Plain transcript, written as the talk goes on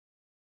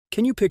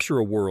Can you picture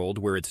a world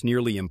where it's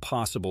nearly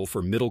impossible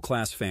for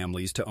middle-class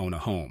families to own a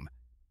home?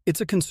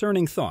 It's a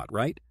concerning thought,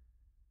 right?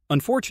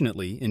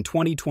 Unfortunately, in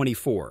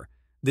 2024,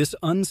 this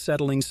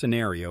unsettling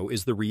scenario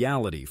is the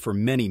reality for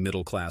many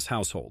middle-class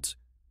households.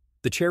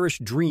 The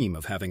cherished dream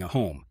of having a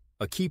home,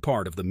 a key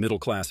part of the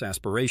middle-class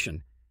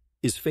aspiration,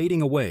 is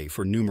fading away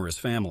for numerous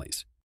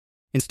families.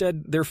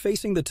 Instead, they're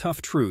facing the tough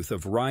truth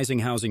of rising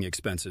housing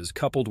expenses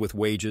coupled with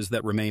wages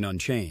that remain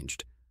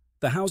unchanged.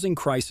 The housing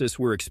crisis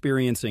we're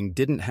experiencing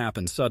didn't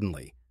happen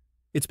suddenly.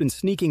 It's been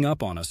sneaking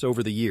up on us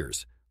over the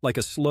years, like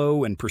a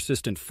slow and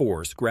persistent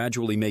force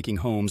gradually making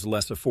homes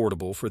less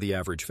affordable for the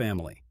average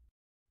family.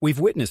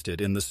 We've witnessed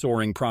it in the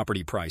soaring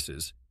property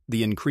prices,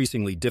 the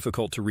increasingly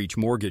difficult-to-reach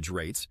mortgage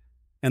rates,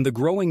 and the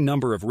growing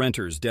number of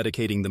renters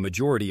dedicating the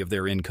majority of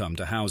their income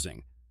to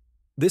housing.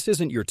 This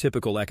isn't your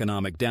typical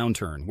economic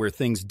downturn where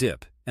things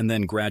dip and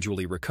then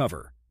gradually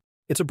recover.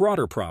 It's a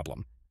broader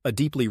problem, a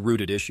deeply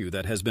rooted issue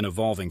that has been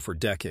evolving for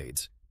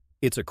decades.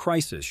 It's a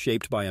crisis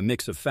shaped by a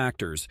mix of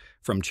factors,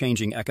 from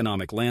changing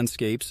economic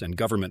landscapes and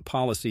government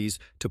policies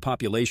to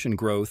population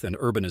growth and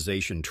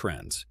urbanization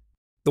trends.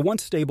 The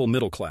once stable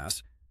middle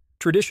class,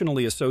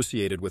 traditionally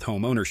associated with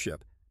home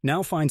ownership,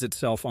 now finds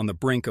itself on the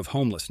brink of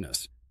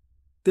homelessness.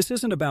 This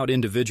isn't about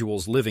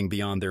individuals living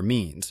beyond their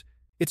means.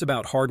 It's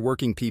about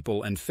hardworking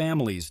people and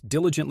families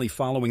diligently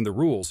following the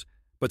rules,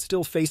 but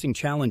still facing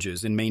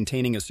challenges in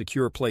maintaining a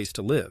secure place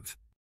to live.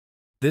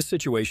 This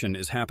situation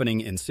is happening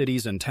in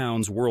cities and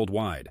towns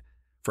worldwide,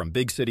 from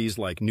big cities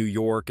like New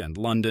York and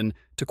London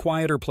to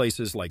quieter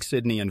places like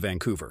Sydney and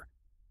Vancouver.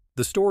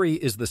 The story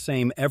is the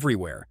same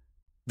everywhere.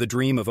 The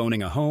dream of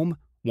owning a home,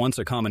 once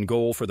a common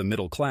goal for the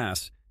middle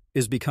class,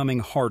 is becoming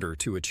harder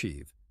to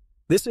achieve.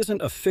 This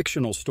isn't a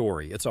fictional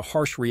story, it's a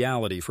harsh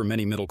reality for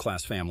many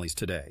middle-class families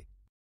today.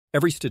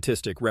 Every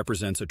statistic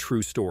represents a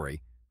true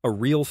story, a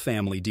real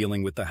family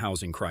dealing with the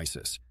housing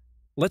crisis.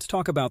 Let's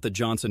talk about the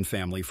Johnson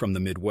family from the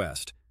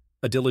Midwest.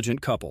 A diligent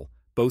couple,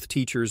 both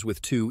teachers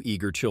with 2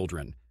 eager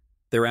children.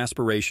 Their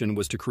aspiration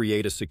was to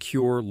create a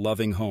secure,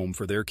 loving home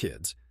for their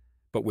kids.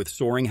 But with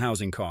soaring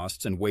housing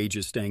costs and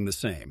wages staying the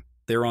same,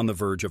 they're on the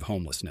verge of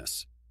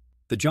homelessness.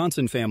 The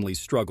Johnson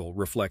family's struggle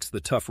reflects the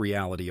tough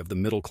reality of the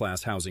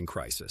middle-class housing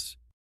crisis.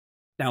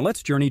 Now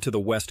let's journey to the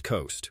West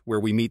Coast,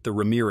 where we meet the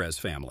Ramirez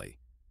family.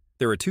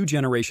 They're a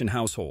 2-generation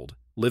household,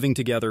 living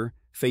together,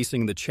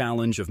 facing the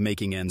challenge of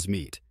making ends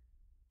meet.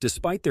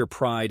 Despite their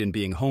pride in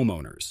being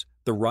homeowners,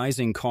 the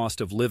rising cost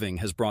of living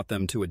has brought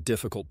them to a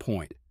difficult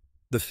point.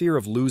 The fear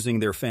of losing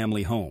their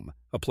family home,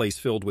 a place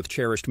filled with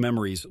cherished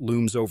memories,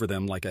 looms over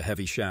them like a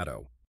heavy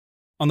shadow.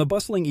 On the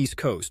bustling East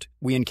Coast,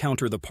 we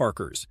encounter the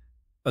Parkers,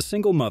 a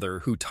single mother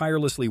who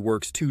tirelessly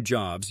works 2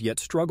 jobs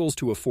yet struggles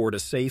to afford a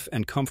safe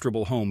and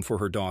comfortable home for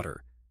her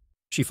daughter.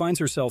 She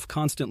finds herself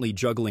constantly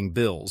juggling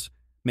bills,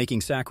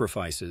 making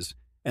sacrifices,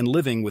 and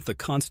living with the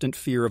constant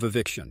fear of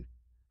eviction.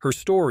 Her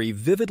story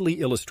vividly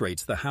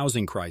illustrates the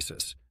housing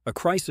crisis, a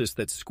crisis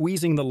that's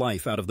squeezing the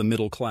life out of the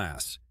middle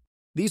class.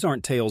 These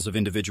aren't tales of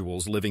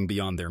individuals living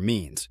beyond their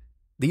means.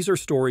 These are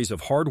stories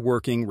of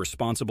hard-working,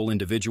 responsible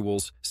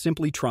individuals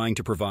simply trying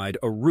to provide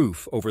a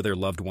roof over their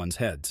loved ones'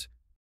 heads.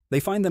 They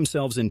find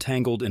themselves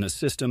entangled in a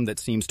system that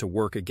seems to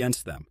work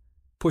against them,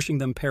 pushing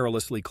them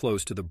perilously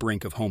close to the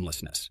brink of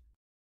homelessness.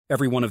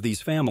 Every one of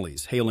these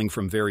families, hailing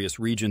from various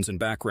regions and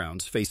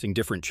backgrounds, facing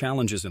different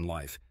challenges in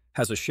life,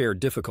 has a shared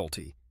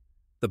difficulty: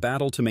 the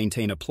battle to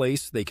maintain a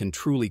place they can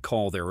truly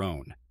call their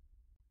own.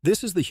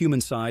 This is the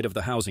human side of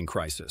the housing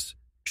crisis,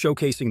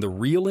 showcasing the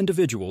real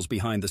individuals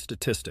behind the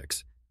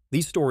statistics.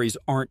 These stories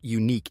aren't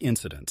unique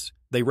incidents.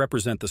 They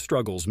represent the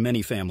struggles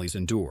many families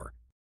endure.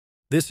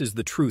 This is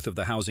the truth of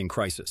the housing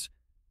crisis.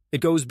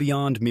 It goes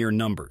beyond mere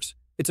numbers.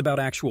 It's about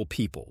actual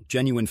people,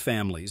 genuine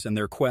families, and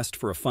their quest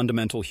for a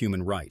fundamental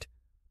human right: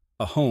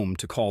 a home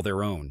to call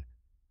their own.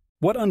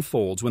 What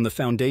unfolds when the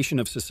foundation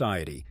of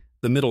society,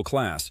 the middle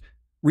class,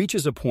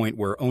 reaches a point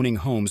where owning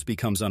homes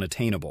becomes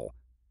unattainable?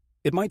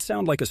 It might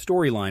sound like a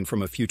storyline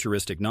from a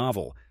futuristic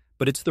novel,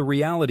 but it's the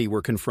reality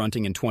we're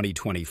confronting in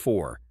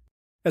 2024.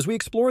 As we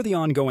explore the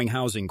ongoing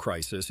housing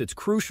crisis, it's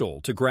crucial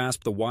to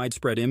grasp the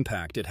widespread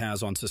impact it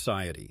has on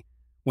society.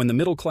 When the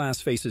middle class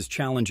faces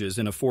challenges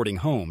in affording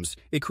homes,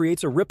 it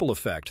creates a ripple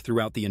effect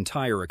throughout the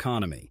entire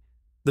economy.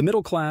 The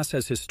middle class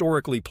has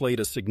historically played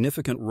a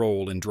significant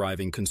role in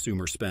driving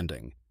consumer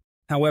spending.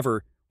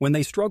 However, when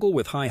they struggle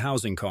with high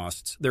housing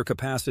costs, their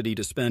capacity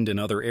to spend in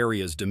other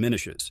areas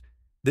diminishes.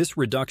 This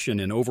reduction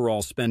in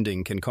overall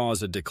spending can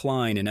cause a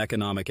decline in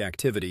economic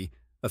activity,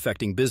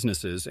 affecting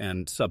businesses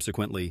and,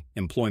 subsequently,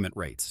 employment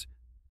rates.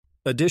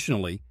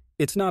 Additionally,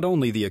 it's not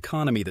only the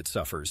economy that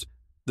suffers.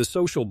 The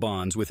social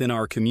bonds within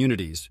our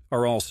communities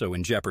are also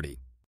in jeopardy.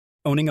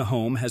 Owning a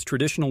home has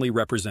traditionally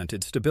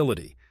represented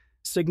stability,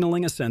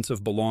 signaling a sense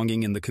of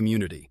belonging in the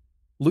community.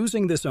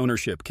 Losing this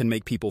ownership can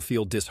make people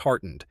feel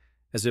disheartened,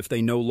 as if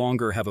they no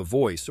longer have a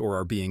voice or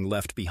are being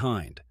left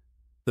behind.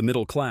 The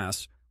middle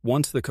class,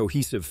 once the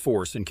cohesive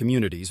force in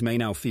communities, may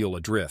now feel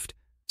adrift,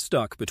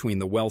 stuck between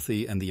the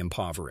wealthy and the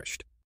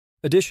impoverished.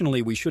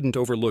 Additionally, we shouldn't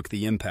overlook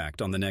the impact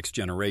on the next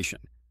generation.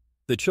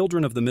 The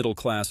children of the middle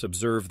class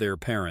observe their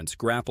parents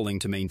grappling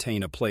to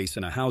maintain a place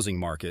in a housing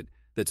market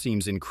that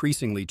seems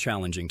increasingly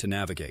challenging to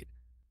navigate.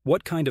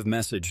 What kind of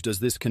message does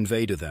this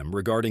convey to them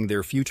regarding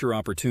their future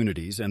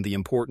opportunities and the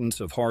importance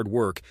of hard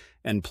work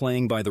and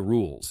playing by the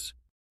rules?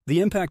 The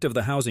impact of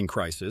the housing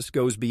crisis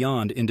goes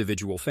beyond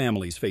individual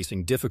families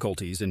facing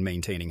difficulties in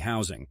maintaining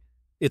housing.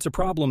 It's a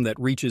problem that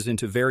reaches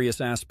into various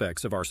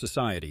aspects of our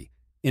society,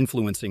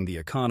 influencing the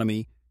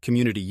economy,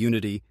 community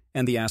unity,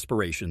 and the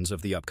aspirations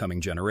of the upcoming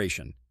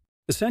generation.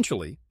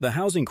 Essentially, the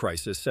housing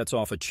crisis sets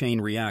off a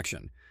chain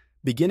reaction,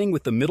 beginning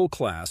with the middle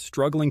class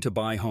struggling to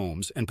buy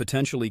homes and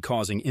potentially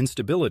causing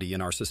instability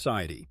in our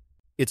society.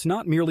 It's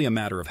not merely a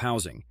matter of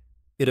housing.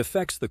 It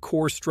affects the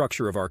core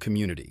structure of our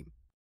community.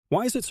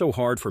 Why is it so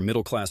hard for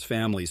middle-class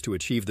families to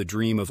achieve the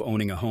dream of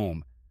owning a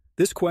home?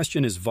 This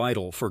question is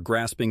vital for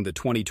grasping the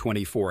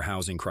 2024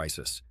 housing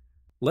crisis.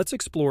 Let's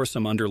explore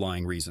some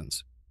underlying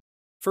reasons.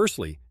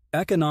 Firstly,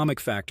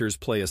 economic factors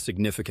play a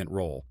significant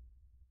role.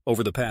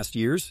 Over the past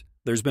years,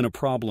 there's been a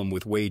problem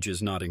with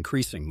wages not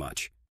increasing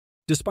much.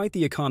 Despite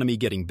the economy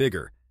getting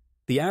bigger,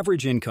 the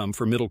average income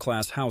for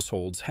middle-class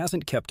households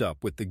hasn't kept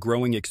up with the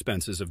growing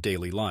expenses of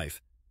daily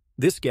life.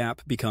 This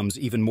gap becomes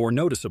even more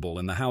noticeable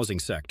in the housing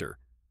sector.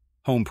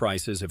 Home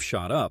prices have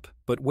shot up,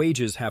 but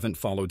wages haven't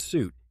followed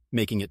suit,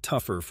 making it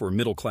tougher for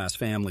middle-class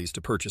families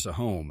to purchase a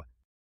home.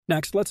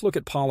 Next, let's look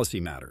at policy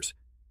matters.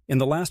 In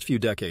the last few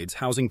decades,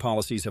 housing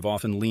policies have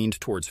often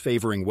leaned towards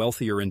favoring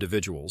wealthier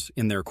individuals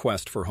in their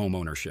quest for home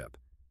ownership.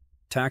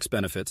 Tax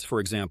benefits, for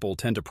example,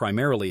 tend to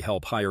primarily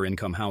help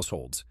higher-income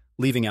households,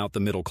 leaving out the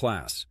middle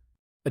class.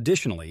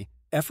 Additionally,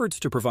 efforts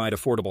to provide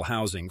affordable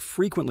housing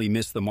frequently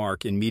miss the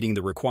mark in meeting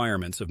the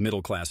requirements of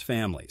middle-class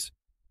families.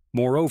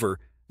 Moreover,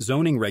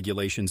 zoning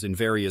regulations in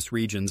various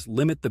regions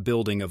limit the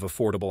building of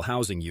affordable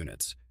housing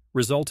units,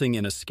 resulting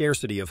in a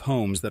scarcity of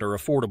homes that are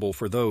affordable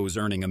for those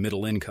earning a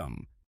middle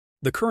income.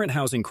 The current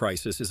housing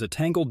crisis is a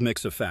tangled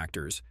mix of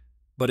factors,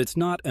 but it's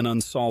not an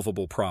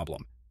unsolvable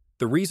problem.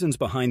 The reasons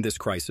behind this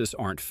crisis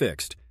aren't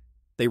fixed.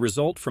 They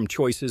result from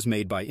choices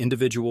made by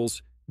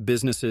individuals,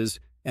 businesses,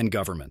 and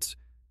governments.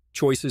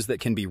 Choices that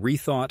can be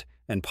rethought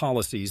and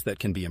policies that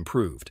can be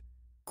improved.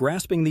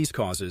 Grasping these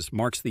causes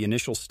marks the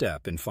initial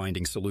step in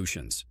finding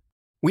solutions.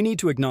 We need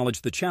to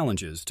acknowledge the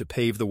challenges to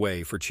pave the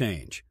way for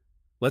change.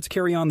 Let's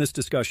carry on this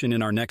discussion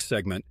in our next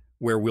segment,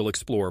 where we'll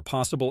explore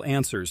possible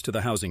answers to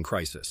the housing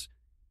crisis.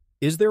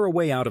 Is there a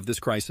way out of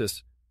this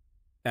crisis?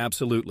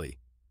 Absolutely.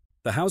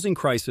 The housing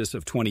crisis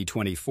of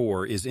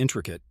 2024 is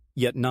intricate,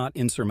 yet not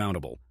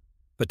insurmountable.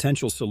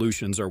 Potential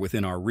solutions are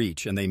within our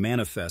reach, and they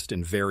manifest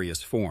in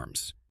various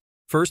forms.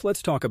 First,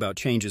 let's talk about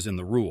changes in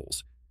the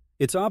rules.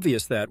 It's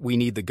obvious that we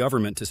need the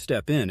government to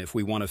step in if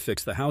we want to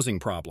fix the housing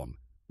problem.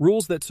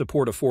 Rules that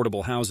support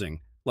affordable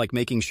housing, like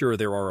making sure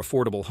there are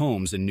affordable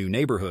homes in new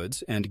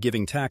neighborhoods and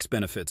giving tax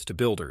benefits to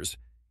builders,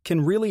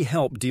 can really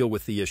help deal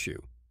with the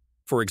issue.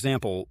 For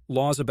example,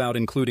 laws about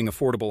including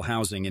affordable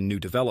housing in new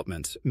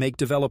developments make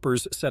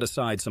developers set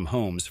aside some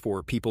homes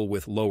for people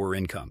with lower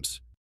incomes.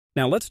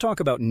 Now let's talk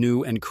about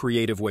new and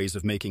creative ways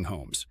of making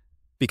homes.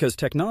 Because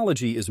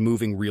technology is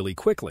moving really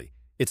quickly,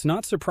 it's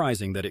not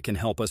surprising that it can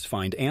help us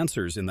find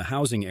answers in the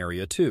housing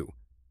area too.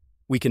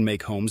 We can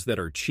make homes that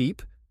are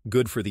cheap,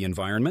 good for the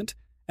environment,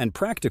 and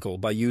practical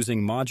by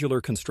using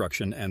modular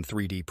construction and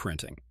 3D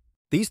printing.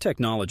 These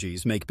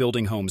technologies make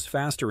building homes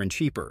faster and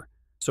cheaper,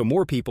 so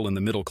more people in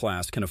the middle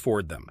class can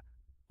afford them.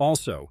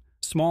 Also,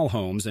 small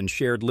homes and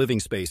shared living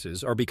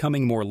spaces are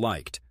becoming more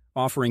liked,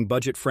 offering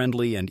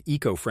budget-friendly and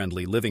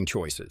eco-friendly living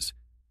choices.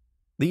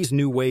 These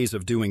new ways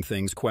of doing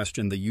things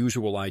question the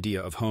usual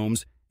idea of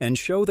homes and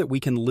show that we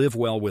can live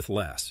well with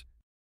less.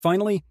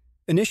 Finally,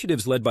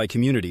 initiatives led by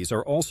communities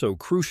are also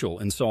crucial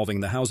in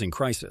solving the housing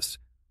crisis.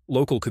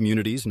 Local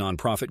communities,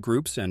 nonprofit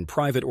groups, and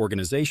private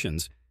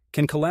organizations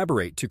can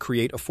collaborate to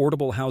create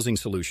affordable housing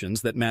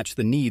solutions that match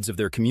the needs of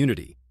their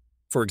community.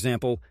 For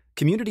example,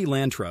 community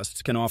land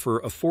trusts can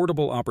offer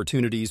affordable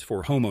opportunities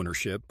for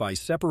homeownership by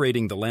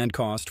separating the land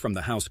cost from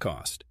the house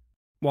cost.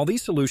 While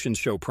these solutions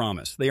show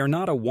promise, they are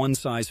not a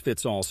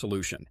one-size-fits-all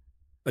solution.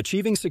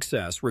 Achieving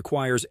success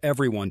requires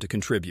everyone to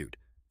contribute,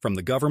 from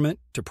the government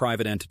to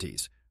private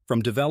entities,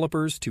 from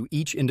developers to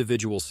each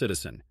individual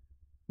citizen.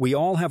 We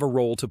all have a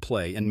role to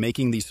play in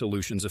making these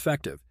solutions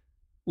effective.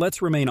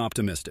 Let's remain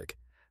optimistic.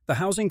 The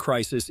housing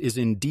crisis is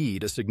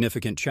indeed a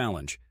significant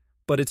challenge,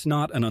 but it's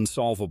not an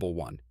unsolvable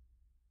one.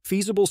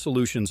 Feasible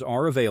solutions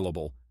are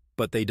available,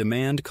 but they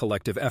demand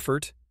collective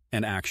effort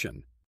and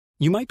action.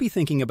 You might be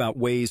thinking about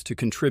ways to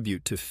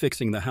contribute to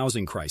fixing the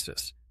housing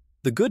crisis.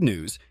 The good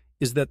news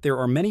is that there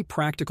are many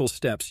practical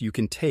steps you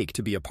can take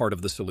to be a part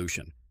of the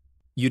solution.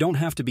 You don't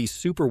have to be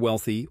super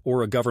wealthy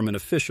or a government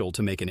official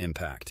to make an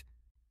impact.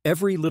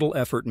 Every little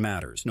effort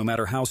matters, no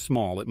matter how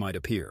small it might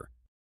appear.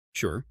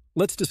 Sure,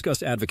 let's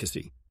discuss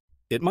advocacy.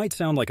 It might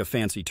sound like a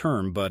fancy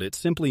term, but it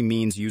simply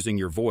means using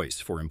your voice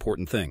for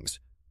important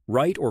things.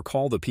 Write or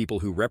call the people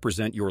who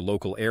represent your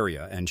local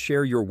area and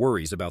share your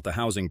worries about the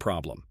housing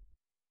problem.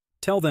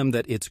 Tell them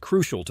that it's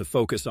crucial to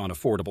focus on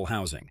affordable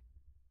housing.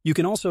 You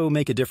can also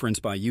make a difference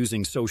by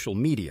using social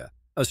media,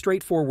 A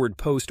straightforward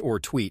post or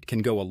tweet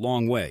can go a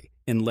long way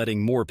in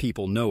letting more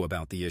people know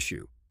about the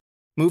issue.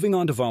 Moving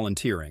on to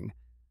volunteering,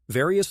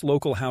 various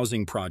local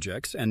housing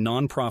projects and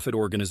nonprofit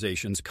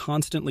organizations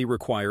constantly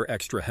require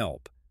extra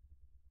help.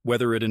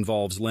 Whether it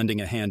involves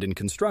lending a hand in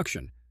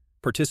construction,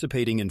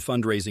 participating in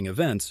fundraising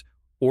events,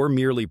 or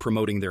merely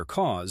promoting their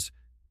cause,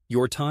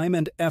 your time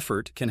and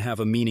effort can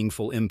have a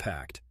meaningful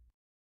impact.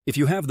 If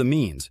you have the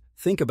means,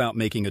 think about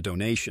making a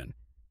donation.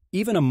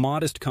 Even a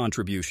modest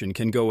contribution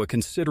can go a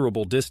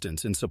considerable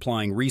distance in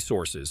supplying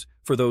resources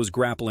for those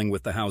grappling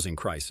with the housing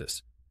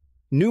crisis.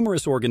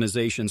 Numerous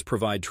organizations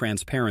provide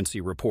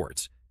transparency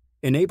reports,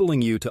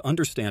 enabling you to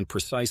understand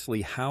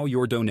precisely how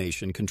your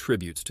donation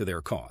contributes to their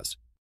cause.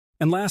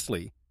 And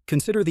lastly,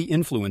 consider the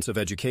influence of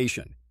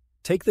education.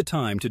 Take the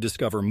time to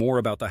discover more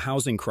about the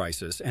housing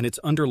crisis and its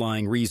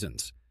underlying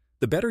reasons.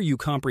 The better you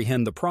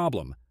comprehend the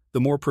problem, the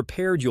more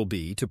prepared you'll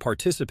be to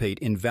participate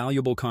in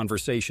valuable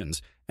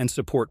conversations and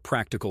support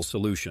practical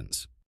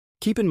solutions.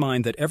 Keep in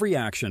mind that every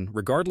action,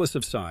 regardless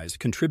of size,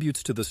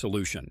 contributes to the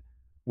solution,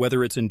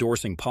 whether it's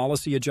endorsing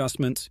policy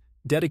adjustments,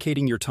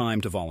 dedicating your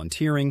time to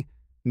volunteering,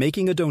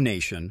 making a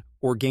donation,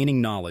 or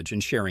gaining knowledge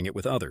and sharing it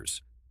with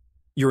others.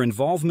 Your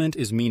involvement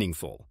is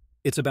meaningful.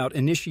 It's about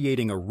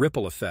initiating a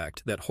ripple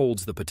effect that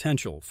holds the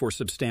potential for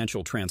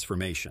substantial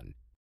transformation.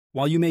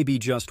 While you may be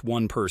just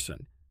one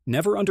person,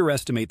 never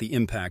underestimate the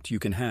impact you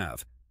can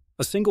have.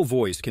 A single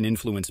voice can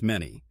influence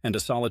many, and a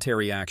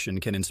solitary action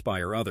can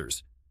inspire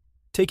others.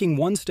 Taking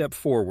one step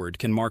forward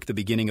can mark the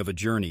beginning of a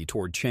journey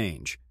toward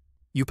change.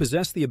 You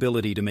possess the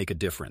ability to make a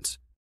difference.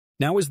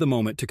 Now is the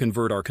moment to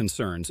convert our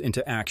concerns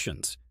into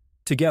actions.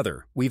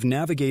 Together, we've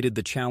navigated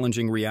the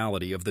challenging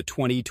reality of the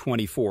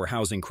 2024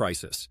 housing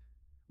crisis.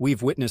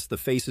 We've witnessed the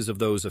faces of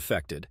those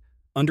affected,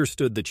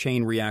 understood the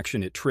chain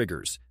reaction it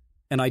triggers,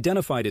 and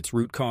identified its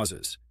root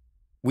causes.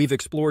 We've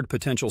explored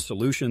potential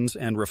solutions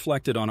and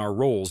reflected on our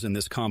roles in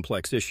this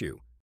complex issue.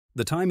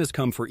 The time has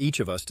come for each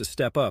of us to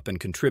step up and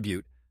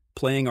contribute,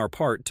 playing our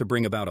part to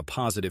bring about a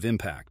positive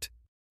impact.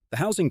 The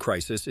housing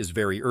crisis is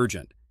very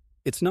urgent.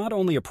 It's not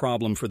only a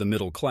problem for the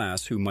middle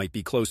class who might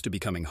be close to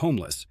becoming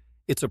homeless,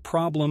 it's a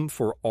problem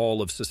for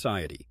all of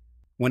society.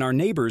 When our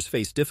neighbors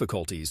face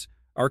difficulties,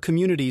 our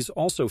communities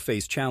also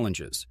face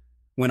challenges.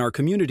 When our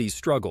communities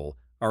struggle,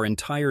 our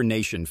entire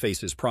nation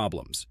faces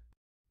problems.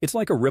 It's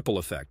like a ripple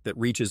effect that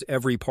reaches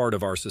every part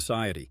of our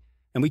society,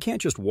 and we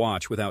can't just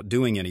watch without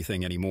doing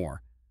anything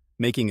anymore.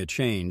 Making a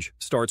change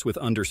starts with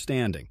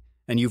understanding,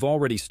 and you've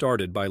already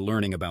started by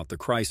learning about the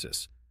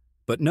crisis.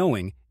 But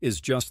knowing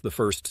is just the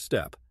first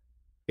step.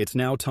 It's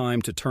now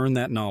time to turn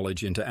that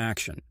knowledge into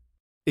action.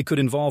 It could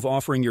involve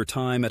offering your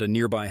time at a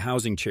nearby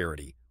housing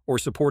charity or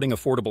supporting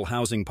affordable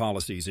housing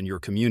policies in your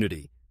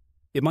community.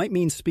 It might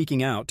mean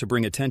speaking out to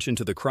bring attention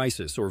to the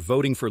crisis or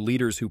voting for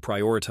leaders who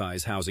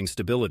prioritize housing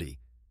stability.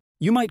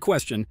 You might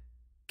question,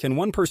 can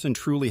one person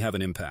truly have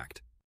an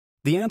impact?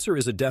 The answer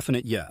is a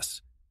definite yes.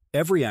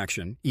 Every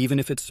action, even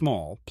if it's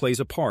small,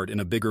 plays a part in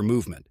a bigger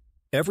movement.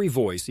 Every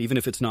voice, even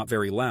if it's not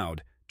very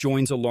loud,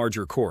 joins a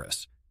larger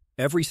chorus.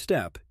 Every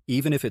step,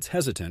 even if it's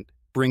hesitant,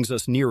 brings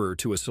us nearer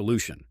to a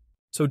solution.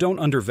 So don't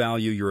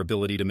undervalue your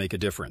ability to make a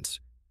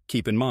difference.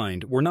 Keep in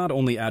mind, we're not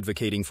only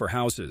advocating for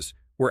houses,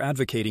 we're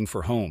advocating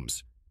for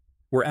homes.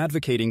 We're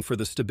advocating for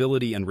the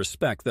stability and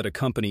respect that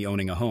accompany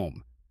owning a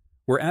home.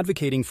 We're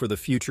advocating for the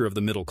future of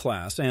the middle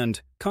class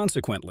and,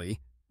 consequently,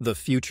 the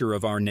future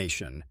of our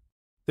nation.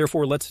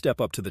 Therefore, let's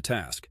step up to the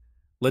task.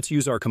 Let's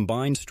use our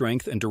combined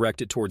strength and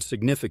direct it towards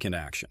significant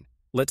action.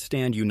 Let's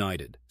stand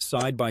united,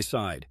 side by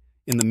side,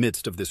 in the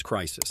midst of this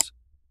crisis.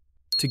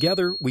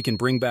 Together, we can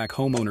bring back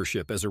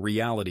homeownership as a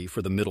reality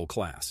for the middle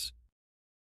class.